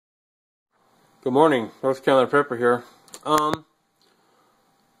Good morning, North Carolina Prepper here. I'm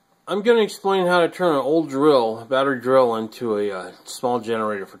going to explain how to turn an old drill, a battery drill, into a small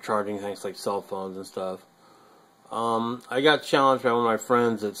generator for charging things like cell phones and stuff. I got challenged by one of my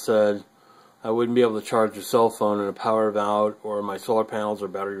friends that said I wouldn't be able to charge a cell phone and a power out, or my solar panels or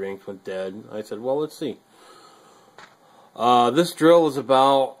battery banks went dead. I said, well, let's see. This drill is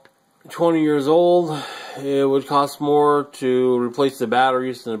about 20 years old. It would cost more to replace the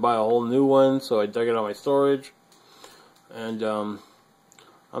batteries than to buy a whole new one, so I dug it out of my storage. And I'm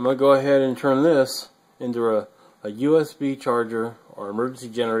going to go ahead and turn this into a USB charger or emergency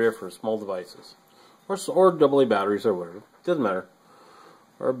generator for small devices. Or AA batteries or whatever. Doesn't matter.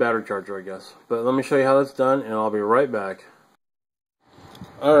 Or a battery charger, I guess. But let me show you how that's done, and I'll be right back.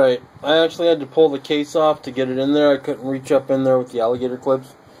 Alright, I actually had to pull the case off to get it in there. I couldn't reach up in there with the alligator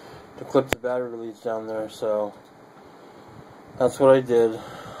clips to clip the battery leads down there, so that's what I did.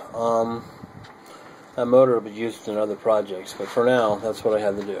 That motor will be used in other projects, but for now, that's what I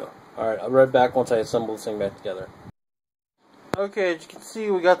had to do. Alright, I'll be right back once I assemble this thing back together. Okay, as you can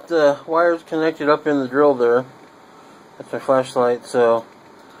see, we got the wires connected up in the drill there. That's my flashlight, so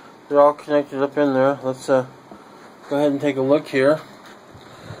they're all connected up in there. Let's go ahead and take a look here.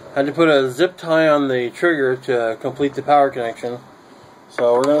 I had to put a zip tie on the trigger to complete the power connection.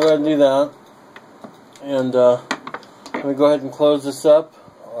 So we're going to go ahead and do that. And let me go ahead and close this up,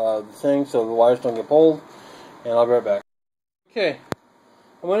 the thing, so the wires don't get pulled. And I'll be right back. Okay,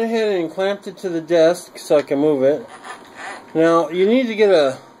 I went ahead and clamped it to the desk so I can move it. Now, you need to get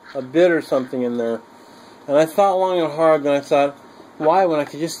a bit or something in there. And I thought long and hard, and I thought, why when I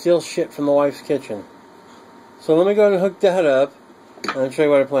could just steal shit from the wife's kitchen? So let me go ahead and hook that up, and I'll show you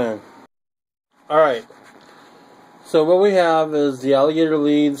what I plan. Alright. So what we have is the alligator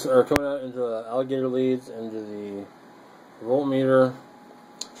leads are coming out into the alligator leads into the voltmeter,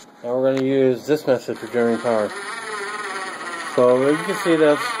 and we're going to use this method for generating power. So as you can see,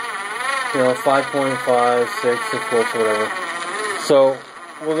 that's 5.5, 6, 6 volts, whatever. So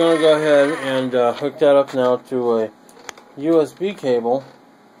we're going to go ahead and hook that up now to a USB cable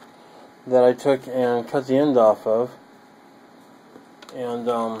that I took and cut the end off of, and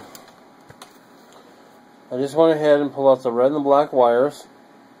I just went ahead and pulled out the red and the black wires.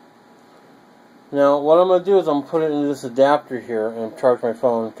 Now what I'm going to do is I'm going to put it into this adapter here and charge my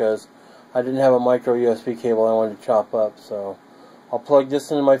phone, because I didn't have a micro USB cable I wanted to chop up. So I'll plug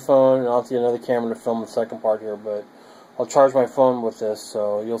this into my phone, and I'll see another camera to film the second part here, but I'll charge my phone with this,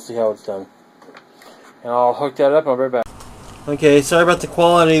 so you'll see how it's done. And I'll hook that up and I'll be right back. Okay, sorry about the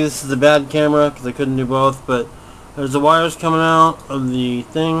quality. This is a bad camera because I couldn't do both, but there's the wires coming out of the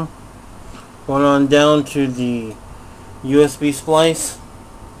thing, going on down to the USB splice,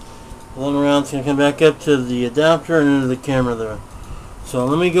 and then around it's going to come back up to the adapter and into the camera there. So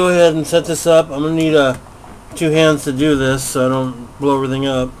let me go ahead and set this up. I'm going to need two hands to do this so I don't blow everything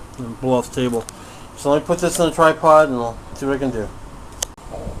up and blow off the table. So let me put this on a tripod and we'll see what I can do.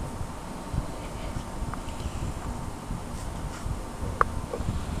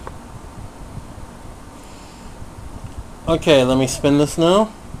 Okay, let me spin this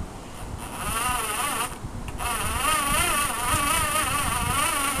now.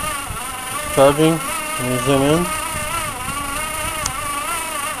 Charging. Let me zoom in.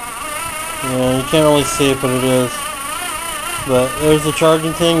 Yeah, you can't really see it, but it is. But there's the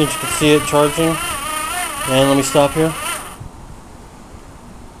charging thing, that you can see it charging. And let me stop here.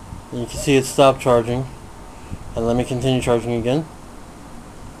 And you can see it stop charging. And let me continue charging again.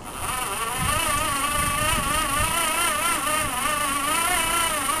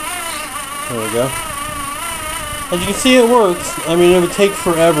 There we go. As you can see, it works. I mean, it would take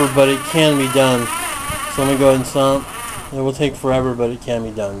forever, but it can be done. So let me go ahead and stop. It will take forever, but it can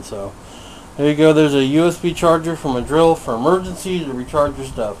be done. So there you go. There's a USB charger from a drill for emergency to recharge your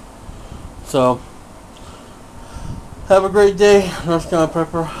stuff. So have a great day. North Carolina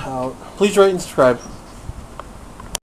Prepper out. Please rate and subscribe.